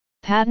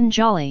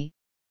Patanjali,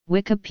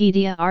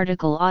 Wikipedia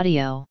article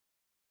audio.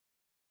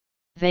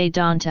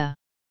 Vedanta.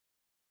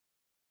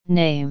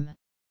 Name.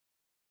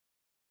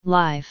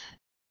 Life.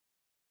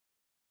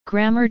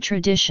 Grammar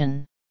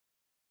tradition.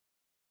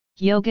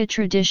 Yoga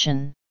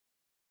tradition.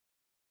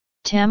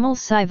 Tamil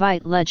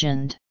Saivite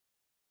legend.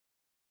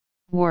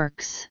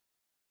 Works.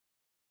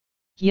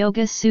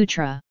 Yoga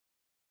Sutra.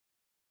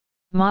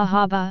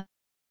 Mahabha,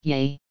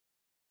 Ye.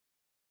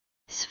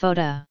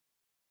 Sphota.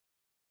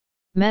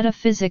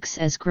 Metaphysics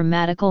as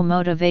grammatical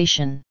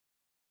motivation.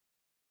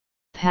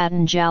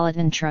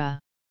 Patanjalitantra.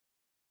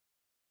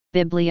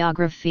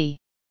 Bibliography.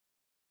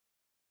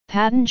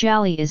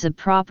 Patanjali is a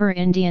proper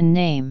Indian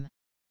name.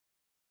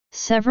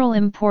 Several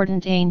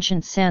important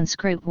ancient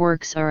Sanskrit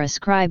works are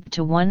ascribed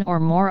to one or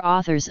more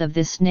authors of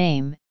this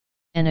name,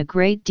 and a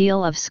great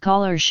deal of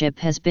scholarship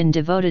has been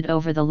devoted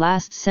over the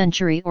last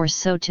century or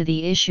so to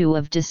the issue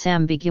of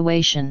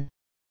disambiguation.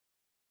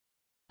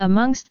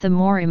 Amongst the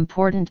more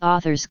important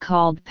authors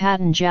called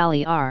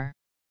Patanjali are: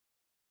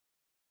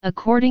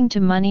 according to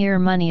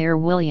Munier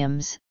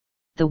Williams,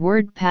 the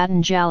word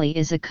Patanjali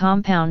is a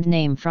compound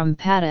name from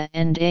Pata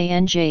and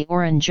Anj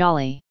or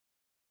Anjali.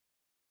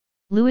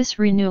 Louis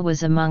Renou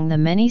was among the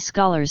many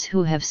scholars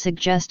who have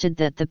suggested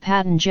that the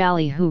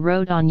Patanjali who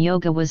wrote on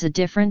yoga was a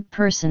different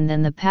person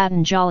than the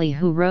Patanjali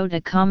who wrote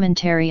a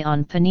commentary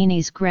on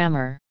Panini's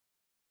grammar.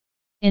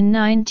 In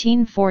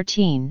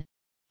 1914,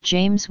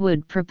 James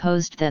Wood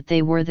proposed that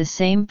they were the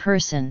same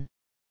person.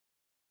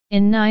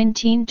 In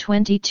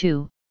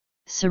 1922,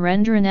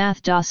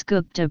 Surendranath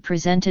Dasgupta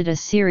presented a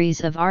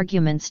series of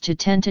arguments to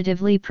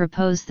tentatively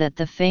propose that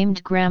the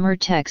famed grammar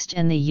text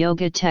and the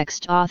yoga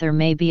text author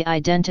may be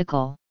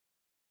identical.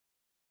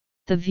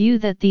 The view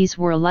that these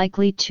were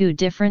likely two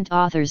different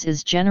authors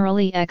is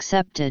generally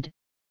accepted,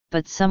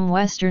 but some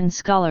Western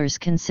scholars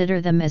consider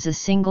them as a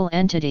single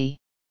entity.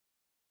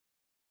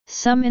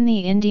 Some in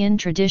the Indian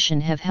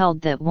tradition have held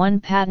that one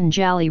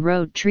Patanjali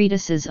wrote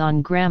treatises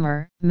on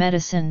grammar,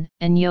 medicine,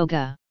 and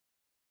yoga.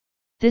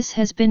 This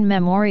has been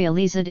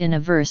memorialized in a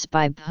verse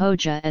by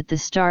Bhoja at the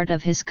start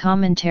of his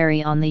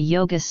commentary on the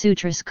Yoga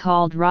Sutras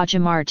called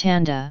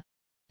Rajamartanda,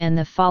 and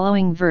the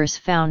following verse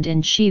found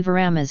in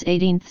Shivarama's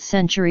 18th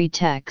century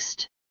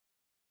text.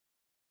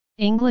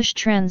 English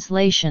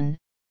translation: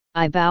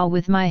 I bow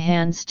with my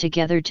hands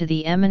together to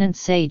the eminent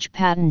sage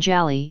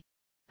Patanjali,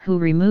 who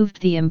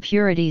removed the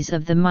impurities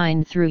of the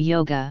mind through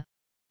yoga,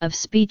 of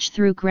speech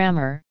through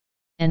grammar,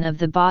 and of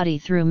the body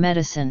through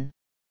medicine.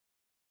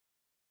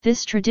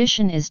 This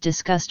tradition is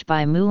discussed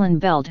by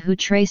Muhlenbeld, who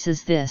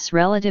traces this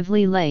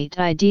relatively late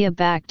idea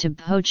back to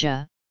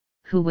Bhoja,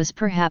 who was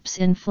perhaps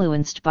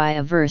influenced by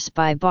a verse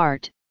by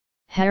Bart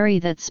Hari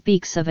that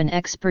speaks of an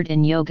expert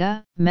in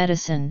yoga,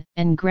 medicine,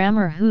 and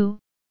grammar who,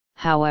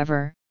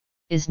 however,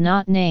 is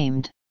not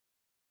named.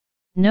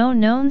 No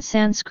known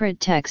Sanskrit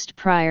text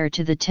prior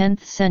to the 10th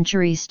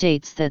century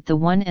states that the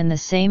one and the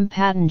same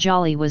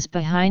Patanjali was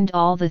behind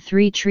all the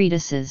three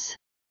treatises.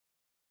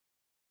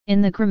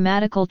 In the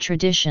grammatical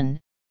tradition,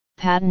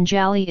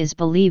 Patanjali is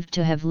believed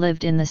to have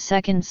lived in the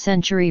 2nd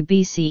century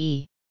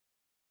BCE.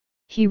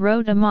 He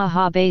wrote a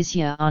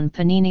Mahabhasya on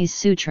Panini's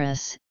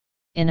Sutras,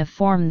 in a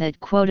form that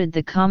quoted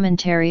the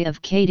commentary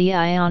of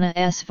Katyayana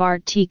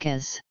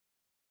Svartikas.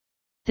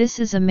 This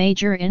is a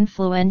major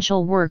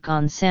influential work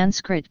on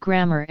Sanskrit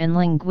grammar and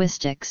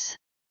linguistics.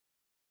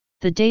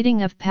 The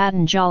dating of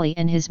Patanjali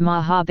and his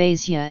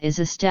Mahabhasya is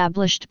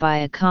established by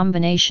a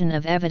combination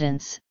of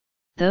evidence,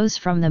 those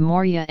from the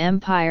Maurya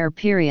Empire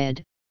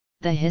period,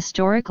 the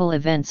historical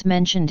events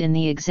mentioned in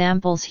the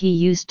examples he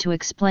used to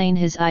explain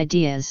his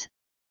ideas,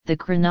 the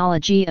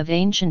chronology of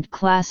ancient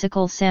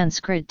classical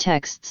Sanskrit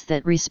texts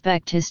that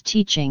respect his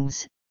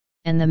teachings,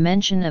 and the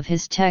mention of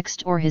his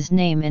text or his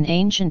name in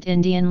ancient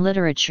Indian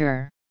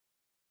literature.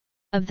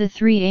 Of the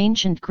three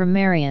ancient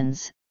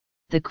grammarians,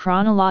 the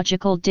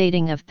chronological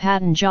dating of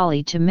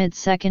Patanjali to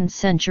mid-2nd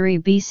century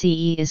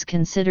BCE is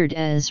considered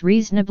as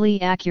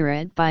reasonably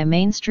accurate by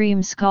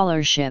mainstream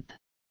scholarship.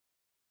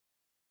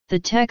 The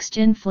text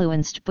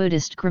influenced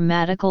Buddhist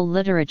grammatical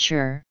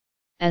literature,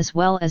 as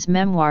well as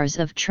memoirs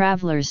of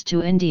travelers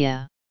to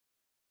India.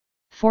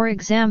 For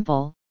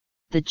example,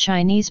 the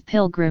Chinese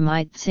pilgrim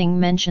I Tsing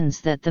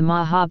mentions that the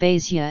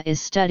Mahabhasya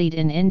is studied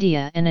in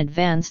India and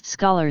advanced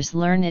scholars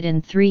learn it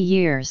in 3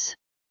 years.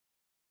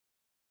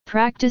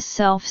 Practice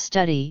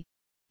self-study,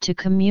 to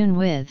commune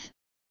with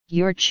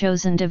your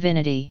chosen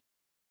divinity.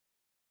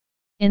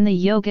 In the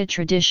yoga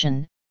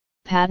tradition,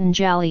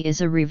 Patanjali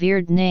is a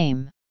revered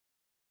name.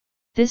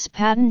 This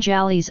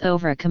Patanjali's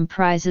ova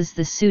comprises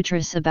the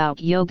sutras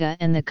about yoga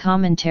and the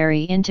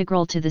commentary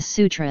integral to the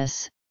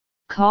sutras,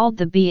 called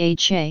the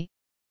Bha,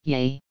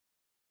 Ye.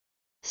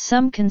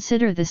 Some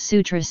consider the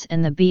sutras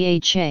and the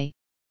Bha,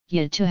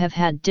 Ye to have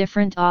had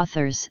different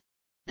authors,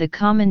 the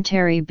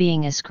commentary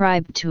being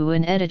ascribed to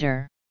an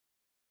editor.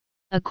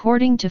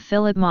 According to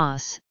Philip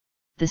Moss,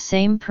 the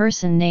same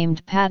person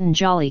named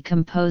Patanjali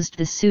composed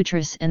the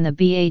sutras and the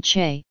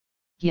Bha,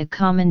 Ye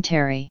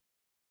commentary.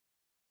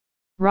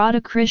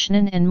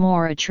 Radhakrishnan and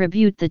more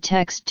attribute the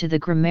text to the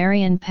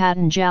grammarian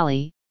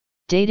Patanjali,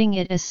 dating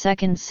it as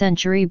 2nd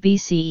century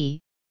BCE,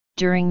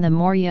 during the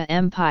Maurya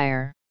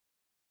Empire.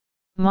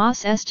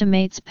 Moss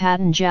estimates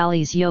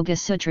Patanjali's Yoga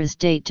Sutras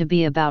date to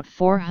be about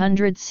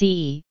 400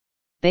 CE,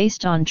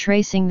 based on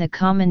tracing the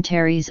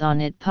commentaries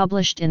on it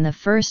published in the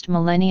first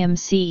millennium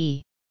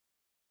CE.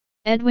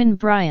 Edwin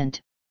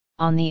Bryant,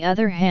 on the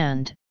other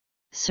hand,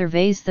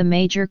 surveys the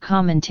major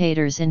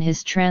commentators in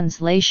his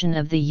translation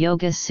of the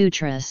Yoga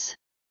Sutras.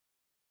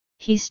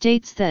 He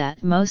states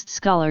that most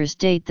scholars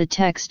date the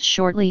text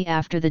shortly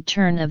after the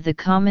turn of the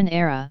Common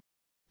Era,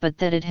 but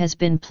that it has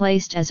been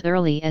placed as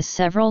early as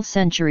several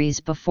centuries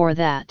before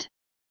that.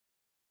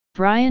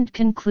 Bryant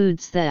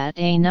concludes that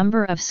a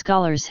number of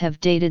scholars have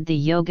dated the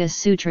Yoga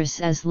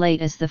Sutras as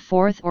late as the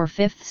 4th or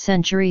 5th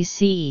century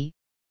CE,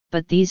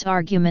 but these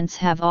arguments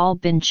have all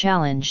been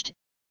challenged,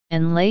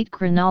 and late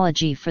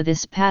chronology for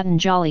this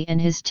Patanjali and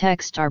his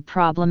text are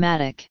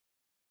problematic.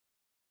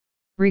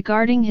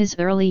 Regarding his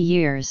early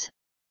years,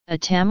 a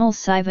Tamil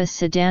Saiva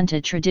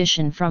Siddhanta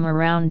tradition from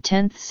around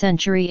 10th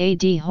century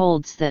AD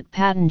holds that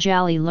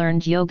Patanjali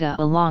learned yoga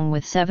along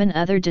with 7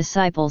 other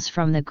disciples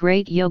from the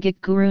great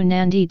yogic guru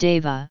Nandi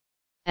Deva,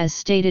 as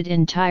stated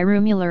in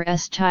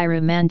Tirumular's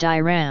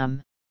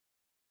Tirumandiram.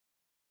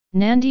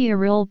 Nandi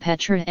Arul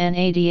Petra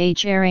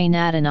Nadhr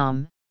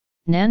Nadanam,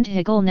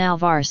 Nandhigal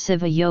Nalvar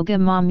Siva Yoga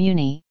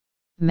Mamuni,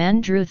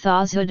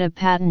 Mandruthazuda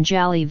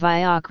Patanjali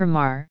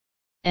Vyakramar,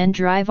 and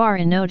Drivar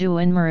Inodu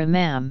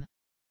Maramam.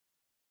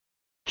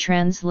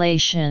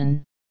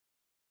 Translation.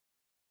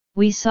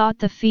 We sought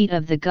the feet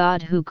of the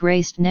god who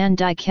graced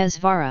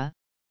Nandikesvara,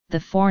 the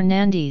 4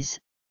 Nandis,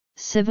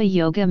 Siva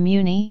Yoga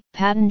Muni,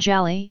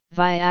 Patanjali,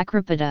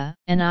 Vyakrapada,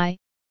 and I,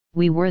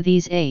 we were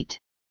these 8.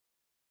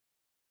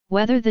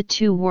 Whether the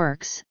 2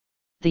 works,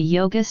 the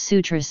Yoga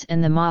Sutras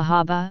and the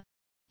Mahabharata,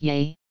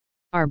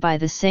 are by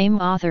the same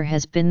author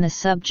has been the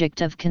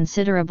subject of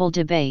considerable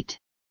debate.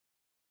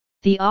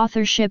 The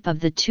authorship of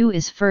the 2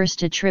 is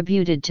first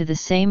attributed to the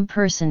same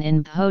person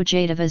in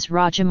Bhojadava's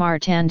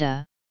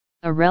Rajamartanda,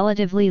 a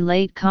relatively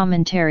late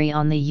commentary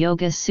on the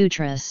Yoga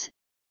Sutras,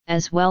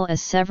 as well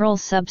as several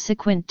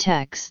subsequent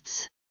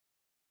texts.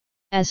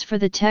 As for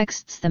the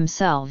texts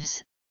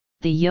themselves,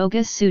 the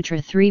Yoga Sutra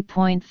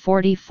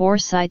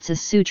 3.44 cites a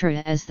sutra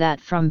as that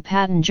from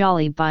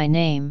Patanjali by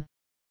name,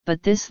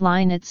 but this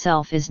line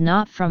itself is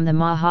not from the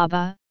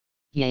Mahabharata.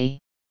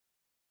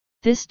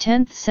 This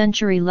 10th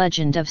century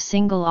legend of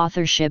single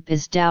authorship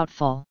is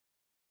doubtful.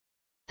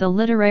 The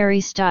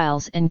literary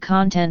styles and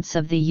contents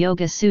of the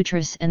Yoga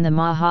Sutras and the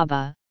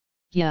Mahabharata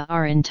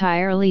are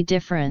entirely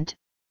different,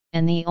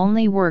 and the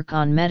only work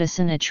on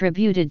medicine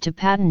attributed to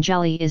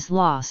Patanjali is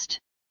lost.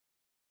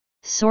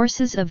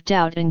 Sources of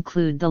doubt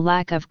include the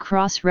lack of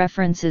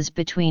cross-references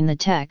between the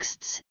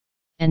texts,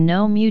 and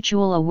no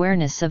mutual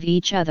awareness of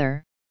each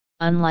other,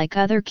 unlike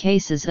other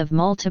cases of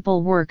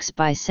multiple works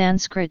by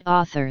Sanskrit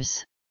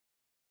authors.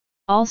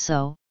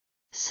 Also,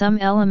 some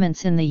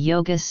elements in the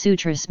Yoga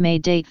Sutras may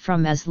date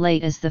from as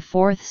late as the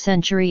 4th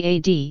century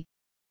AD,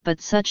 but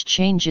such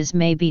changes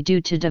may be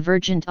due to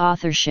divergent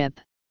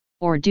authorship,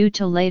 or due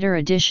to later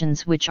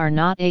additions which are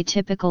not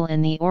atypical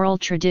in the oral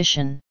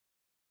tradition.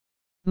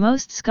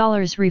 Most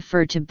scholars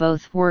refer to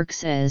both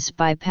works as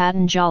by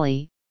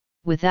Patanjali,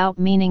 without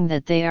meaning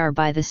that they are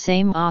by the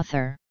same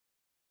author.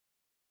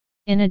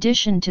 In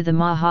addition to the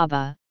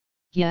Mahabharata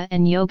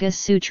and Yoga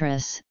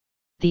Sutras,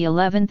 the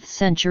 11th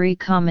century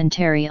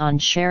commentary on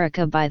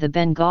Charaka by the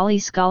Bengali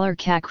scholar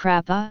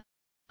Kakrapa,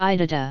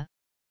 Idata,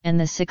 and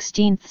the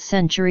 16th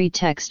century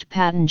text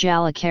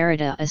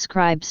Patanjalikarita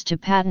ascribes to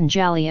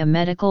Patanjali a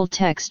medical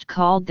text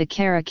called the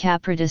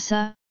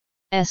Karakapradisa,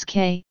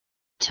 Sk.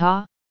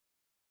 Ta,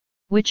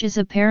 which is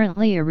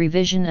apparently a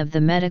revision of the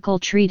medical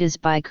treatise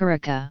by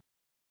Karaka.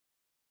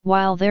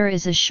 While there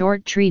is a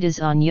short treatise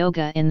on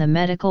yoga in the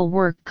medical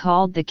work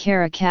called the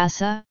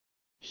Karakasa,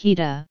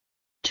 Hita,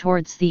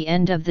 towards the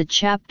end of the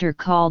chapter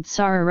called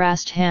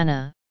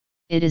Sararasthana,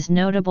 it is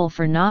notable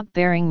for not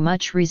bearing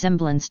much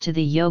resemblance to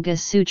the Yoga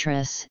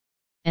Sutras,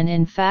 and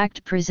in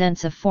fact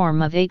presents a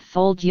form of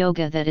eightfold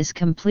yoga that is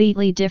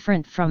completely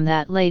different from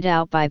that laid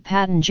out by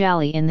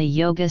Patanjali in the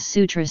Yoga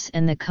Sutras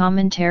and the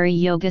commentary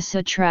Yoga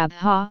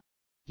Sutrabha.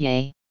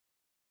 The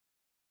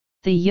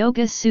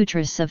Yoga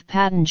Sutras of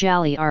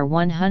Patanjali are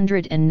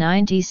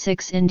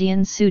 196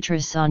 Indian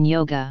sutras on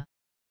yoga.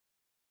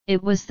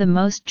 It was the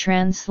most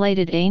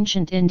translated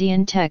ancient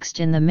Indian text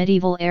in the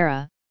medieval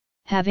era,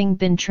 having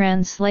been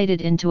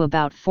translated into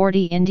about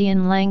 40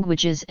 Indian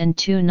languages and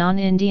 2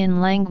 non-Indian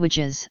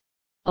languages,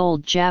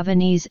 Old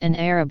Javanese and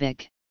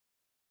Arabic.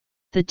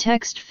 The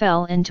text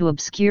fell into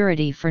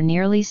obscurity for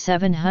nearly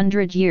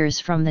 700 years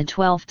from the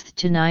 12th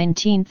to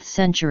 19th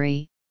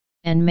century,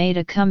 and made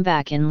a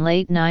comeback in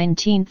late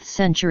 19th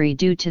century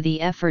due to the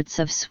efforts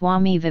of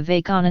Swami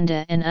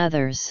Vivekananda and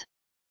others.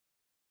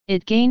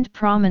 It gained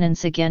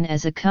prominence again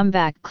as a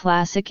comeback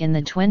classic in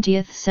the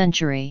 20th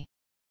century.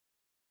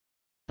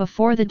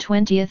 Before the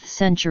 20th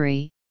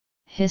century,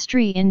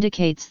 history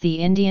indicates the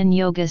Indian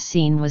yoga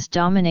scene was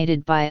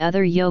dominated by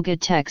other yoga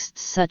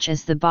texts such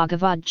as the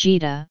Bhagavad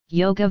Gita,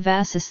 Yoga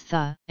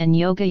Vasistha, and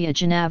Yoga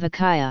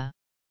Yajnavalkya.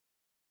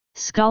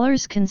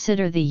 Scholars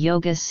consider the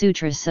Yoga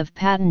Sutras of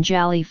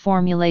Patanjali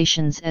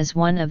formulations as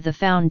one of the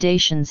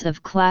foundations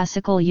of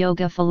classical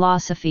yoga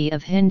philosophy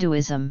of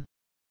Hinduism.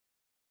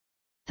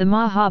 The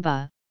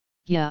Mahabha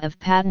of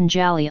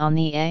Patanjali on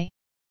the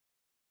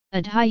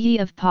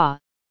Adhyaya of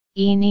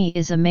Pa-ini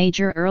is a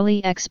major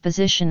early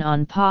exposition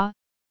on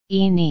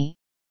Pa-ini,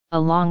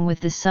 along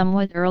with the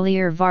somewhat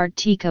earlier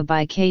Vartika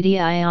by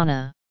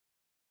Katyayana.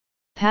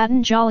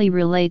 Patanjali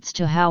relates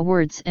to how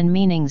words and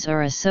meanings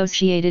are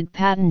associated.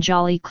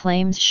 Patanjali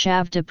claims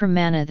Shabda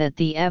Pramana that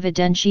the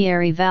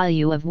evidentiary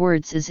value of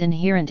words is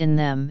inherent in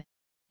them,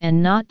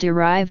 and not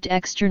derived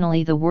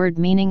externally. The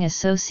word-meaning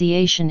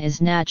association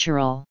is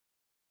natural.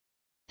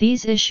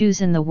 These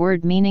issues in the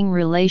word-meaning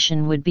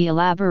relation would be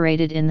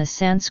elaborated in the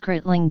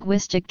Sanskrit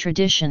linguistic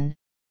tradition,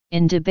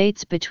 in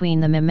debates between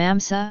the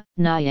Mimamsa,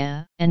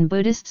 Nyaya, and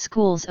Buddhist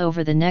schools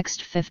over the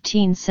next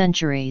 15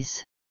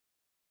 centuries.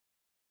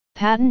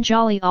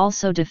 Patanjali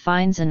also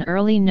defines an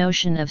early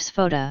notion of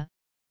sphota,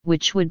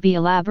 which would be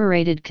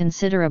elaborated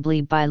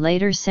considerably by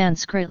later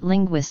Sanskrit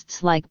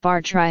linguists like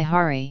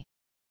Bhartrihari.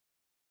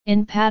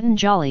 In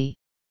Patanjali,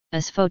 a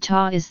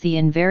sphota is the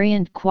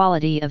invariant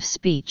quality of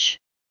speech.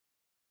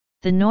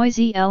 The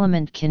noisy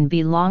element can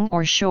be long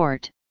or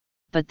short,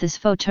 but the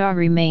sphota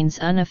remains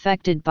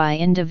unaffected by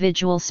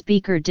individual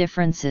speaker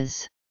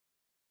differences.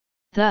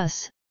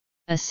 Thus,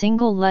 a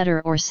single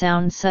letter or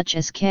sound such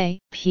as k,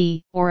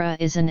 p, or a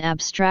is an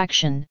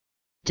abstraction,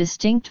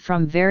 distinct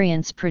from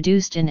variants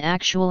produced in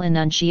actual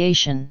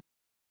enunciation.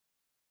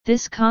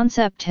 This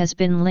concept has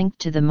been linked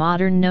to the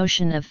modern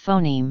notion of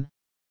phoneme,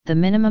 the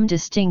minimum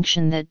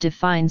distinction that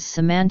defines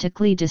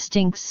semantically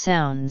distinct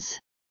sounds.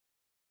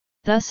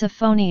 Thus a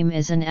phoneme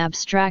is an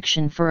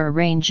abstraction for a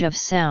range of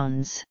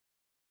sounds.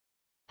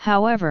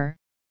 However,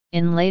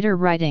 in later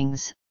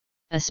writings,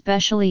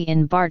 especially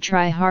in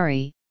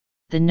Bhartrihari,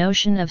 the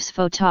notion of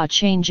sphota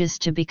changes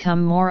to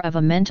become more of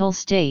a mental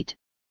state,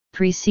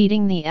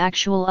 preceding the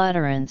actual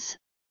utterance,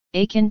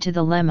 akin to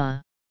the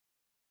lemma.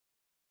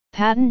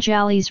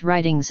 Patanjali's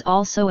writings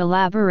also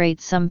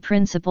elaborate some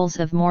principles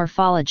of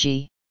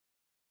morphology.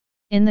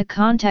 In the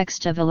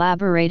context of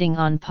elaborating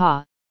on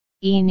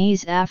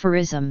Pa-ini's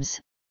aphorisms,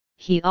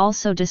 he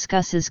also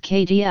discusses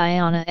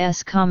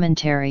Katyayana's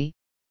commentary,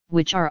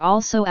 which are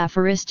also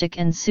aphoristic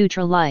and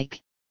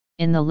sutra-like.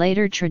 In the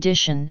later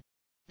tradition,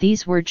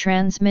 these were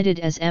transmitted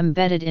as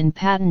embedded in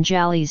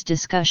Patanjali's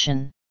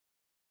discussion.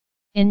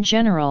 In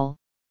general,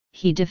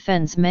 he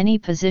defends many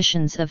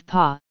positions of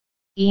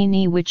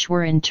Pa-ini which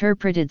were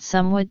interpreted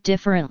somewhat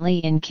differently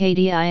in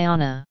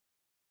Katyayana.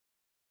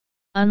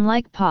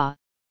 Unlike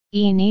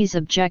Pa-ini's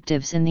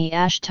objectives in the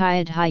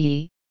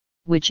Ashtayadhyayi,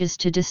 which is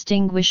to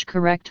distinguish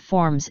correct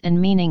forms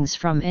and meanings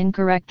from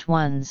incorrect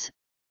ones,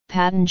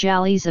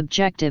 Patanjali's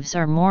objectives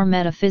are more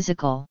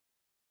metaphysical.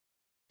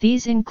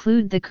 These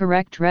include the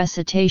correct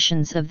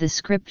recitations of the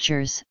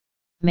scriptures,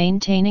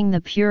 maintaining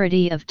the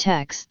purity of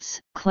texts,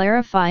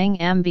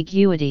 clarifying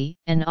ambiguity,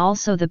 and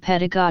also the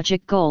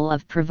pedagogic goal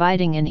of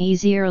providing an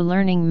easier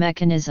learning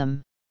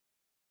mechanism.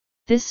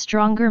 This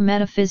stronger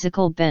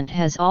metaphysical bent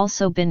has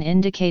also been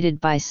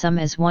indicated by some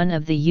as one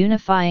of the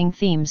unifying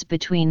themes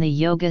between the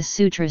Yoga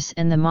Sutras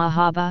and the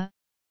Mahabha,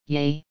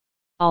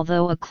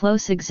 although a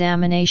close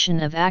examination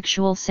of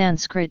actual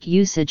Sanskrit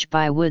usage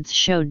by Woods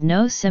showed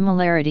no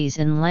similarities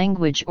in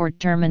language or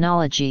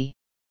terminology.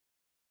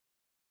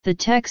 The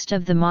text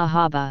of the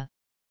Mahabha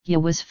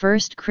was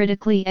first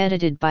critically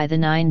edited by the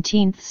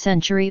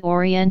 19th-century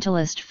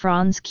Orientalist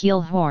Franz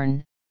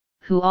Kielhorn,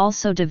 who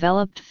also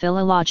developed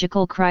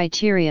philological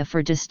criteria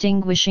for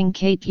distinguishing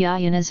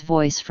Katyayana's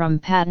voice from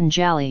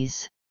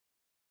Patanjali's.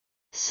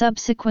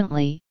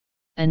 Subsequently,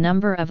 a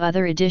number of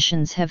other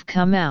editions have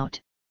come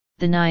out.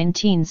 The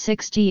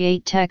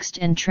 1968 text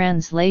and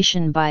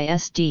translation by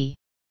S.D.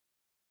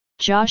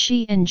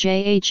 Joshi and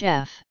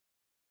J.H.F.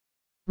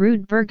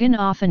 Rudbergen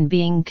often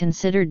being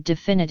considered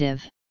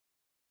definitive.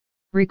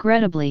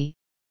 Regrettably,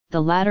 the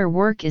latter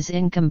work is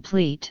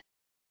incomplete.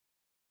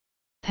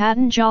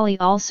 Patanjali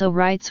also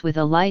writes with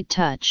a light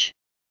touch.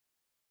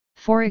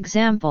 For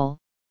example,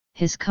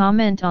 his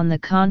comment on the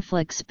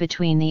conflicts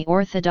between the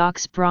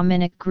orthodox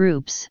Brahminic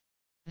groups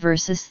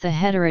versus the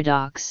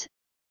heterodox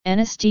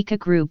Anastika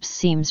groups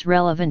seems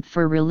relevant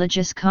for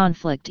religious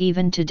conflict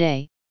even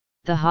today.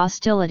 The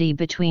hostility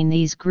between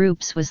these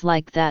groups was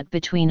like that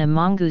between a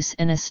mongoose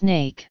and a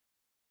snake.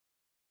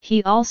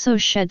 He also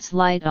sheds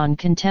light on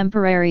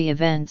contemporary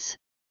events,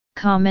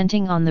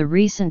 commenting on the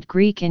recent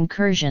Greek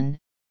incursion,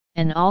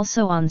 and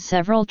also on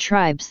several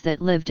tribes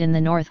that lived in the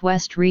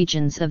northwest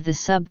regions of the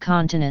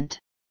subcontinent.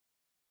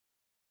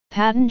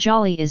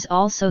 Patanjali is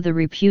also the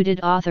reputed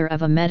author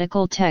of a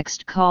medical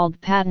text called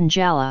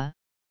Patanjala,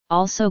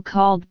 also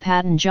called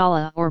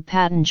Patanjala or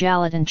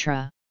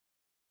Patanjalitantra.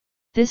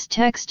 This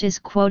text is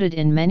quoted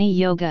in many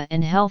yoga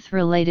and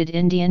health-related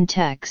Indian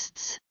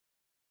texts.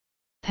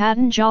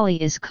 Patanjali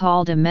is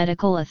called a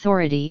medical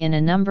authority in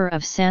a number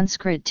of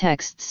Sanskrit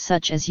texts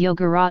such as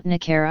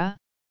Yogaratnakara,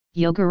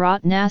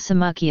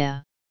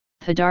 Yogaratnasamukya,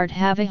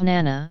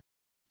 Padarthavihnana,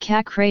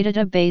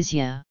 Kakratata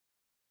Bhasya.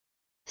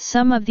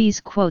 Some of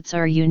these quotes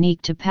are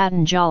unique to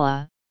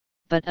Patanjali,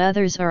 but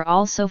others are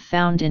also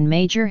found in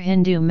major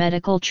Hindu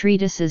medical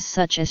treatises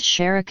such as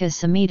Charaka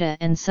Samhita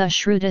and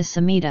Sushruta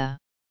Samhita.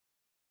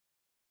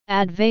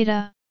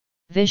 Advaita,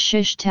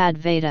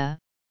 Vishishtadvaita,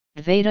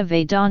 Dvaita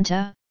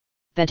Vedanta,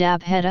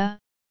 Vedabheda,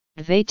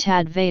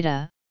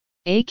 Dvaitadvaita,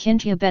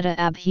 Akintyabheda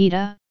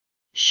Abheda,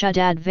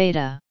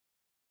 Shuddhadvaita.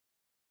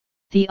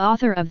 The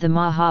author of the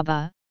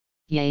Mahabharata,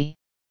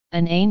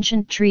 an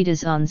ancient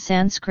treatise on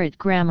Sanskrit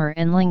grammar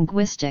and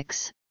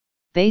linguistics,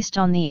 based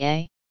on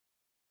the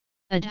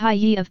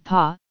Adhyayi of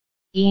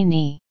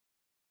Pa-Ni.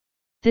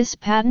 This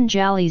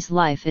Patanjali's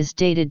life is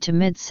dated to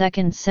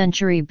mid-2nd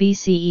century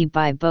BCE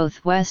by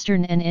both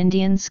Western and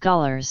Indian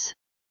scholars.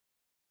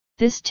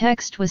 This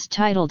text was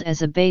titled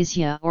as a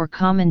Bhāsya or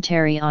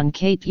commentary on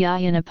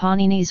Katyayana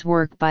Panini's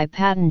work by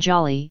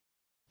Patanjali,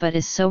 but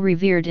is so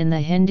revered in the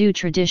Hindu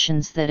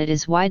traditions that it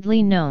is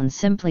widely known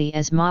simply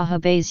as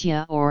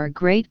Mahabhāsya or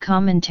Great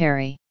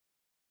Commentary.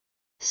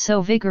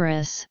 So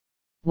vigorous,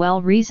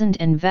 well-reasoned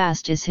and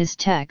vast is his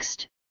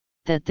text,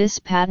 that this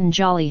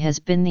Patanjali has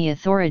been the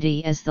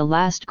authority as the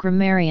last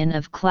grammarian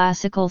of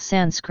classical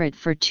Sanskrit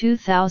for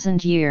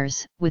 2000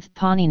 years, with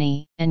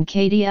Panini and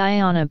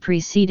Katyayana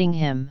preceding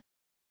him.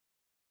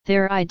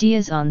 Their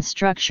ideas on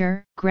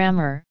structure,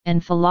 grammar,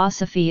 and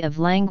philosophy of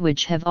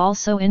language have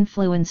also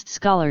influenced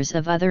scholars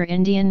of other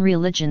Indian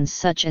religions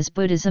such as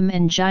Buddhism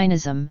and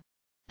Jainism.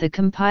 The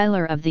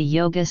compiler of the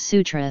Yoga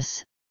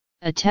Sutras,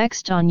 a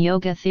text on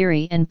yoga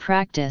theory and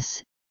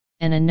practice,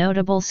 and a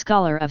notable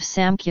scholar of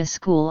Samkhya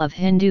school of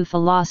Hindu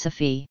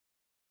philosophy.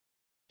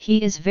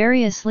 He is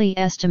variously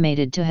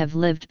estimated to have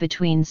lived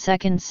between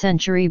 2nd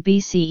century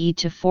BCE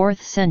to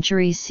 4th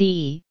century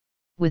CE,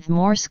 with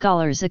more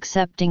scholars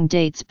accepting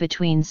dates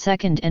between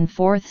 2nd and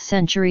 4th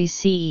century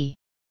CE.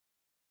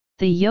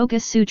 The Yoga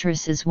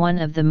Sutras is one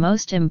of the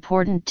most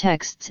important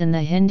texts in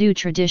the Hindu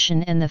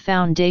tradition and the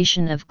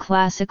foundation of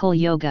classical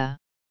yoga.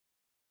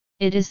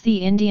 It is the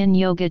Indian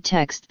yoga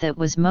text that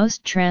was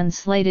most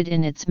translated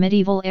in its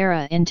medieval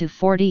era into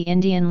 40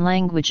 Indian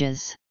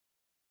languages.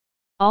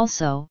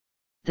 Also,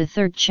 the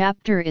third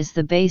chapter is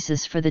the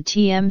basis for the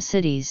TM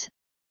Cities,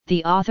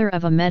 the author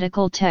of a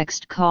medical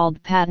text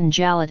called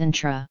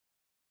Patanjalitantra.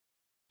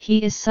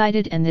 He is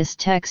cited and this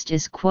text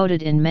is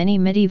quoted in many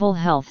medieval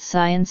health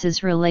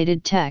sciences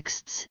related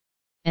texts,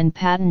 and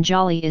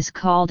Patanjali is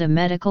called a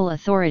medical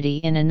authority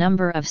in a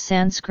number of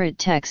Sanskrit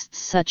texts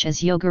such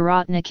as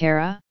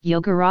Yogaratnakara,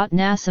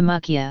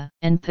 Yogaratnasamukya,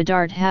 and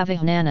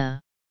Padarthavignana.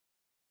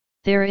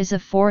 There is a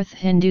fourth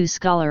Hindu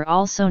scholar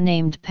also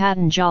named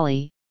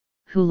Patanjali,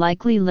 who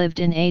likely lived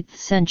in 8th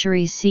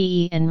century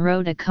CE and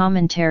wrote a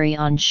commentary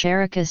on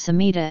Charaka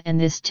Samhita, and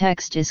this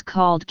text is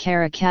called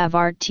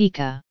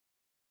Karakavartika.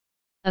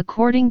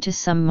 According to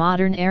some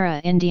modern-era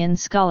Indian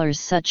scholars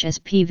such as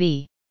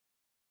P.V.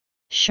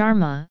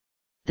 Sharma,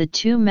 the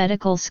two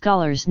medical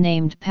scholars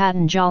named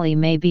Patanjali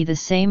may be the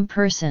same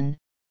person,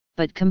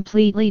 but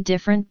completely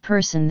different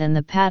person than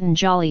the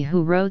Patanjali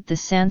who wrote the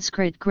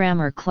Sanskrit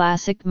grammar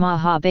classic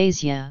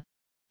Mahabhāsya.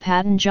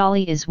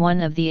 Patanjali is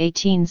one of the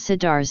 18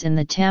 Siddhars in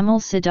the Tamil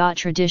Siddha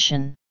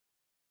tradition.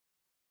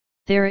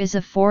 There is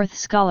a fourth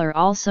scholar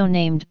also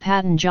named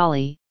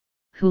Patanjali,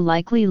 who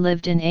likely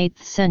lived in 8th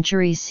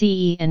century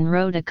CE and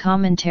wrote a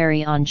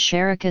commentary on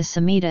Charaka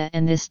Samhita,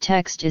 and this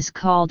text is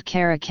called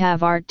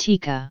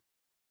Karakavartika.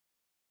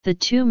 The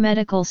two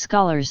medical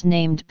scholars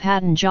named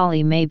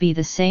Patanjali may be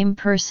the same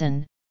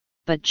person,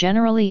 but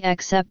generally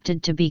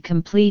accepted to be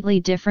completely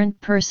different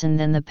person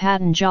than the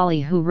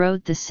Patanjali who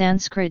wrote the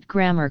Sanskrit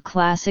grammar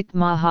classic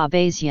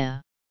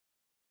Mahabhāsya.